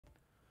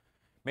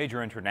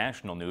Major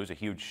international news, a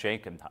huge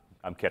shake, and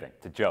I'm kidding,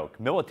 it's a joke.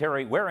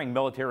 Wearing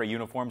military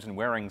uniforms and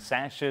wearing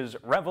sashes,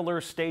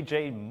 revelers stage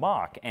a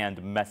mock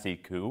and messy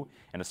coup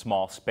in a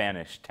small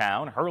Spanish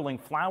town, hurling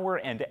flour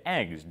and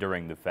eggs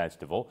during the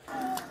festival.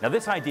 Now,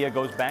 this idea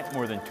goes back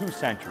more than 2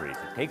 centuries.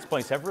 It takes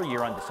place every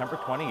year on December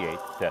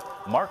 28th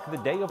to mark the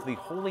Day of the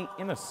Holy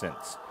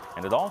Innocents.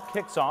 And it all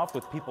kicks off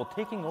with people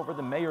taking over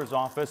the mayor's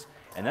office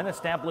and then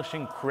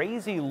establishing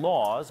crazy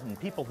laws, and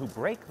people who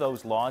break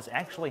those laws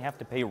actually have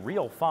to pay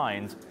real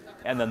fines,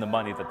 and then the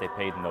money that they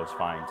paid in those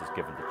fines is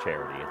given to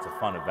charity. It's a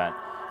fun event,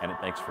 and it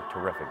makes for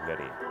terrific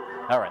video.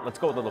 All right, let's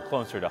go a little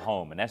closer to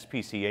home. An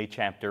SPCA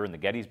chapter in the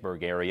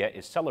Gettysburg area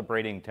is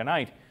celebrating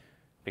tonight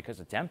because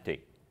it's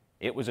empty.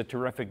 It was a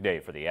terrific day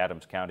for the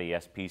Adams County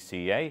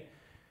SPCA.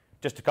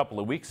 Just a couple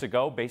of weeks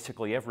ago,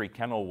 basically every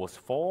kennel was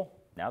full.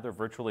 Now they're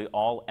virtually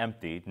all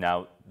empty.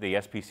 Now, the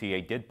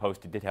SPCA did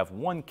post it did have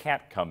 1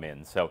 cat come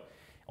in, so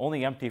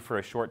only empty for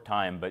a short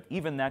time, but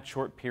even that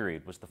short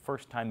period was the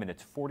first time in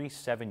its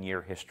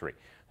 47-year history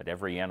that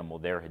every animal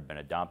there had been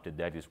adopted.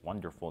 That is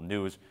wonderful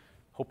news.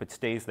 Hope it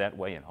stays that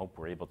way, and hope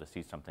we're able to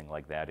see something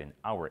like that in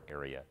our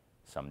area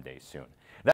someday soon.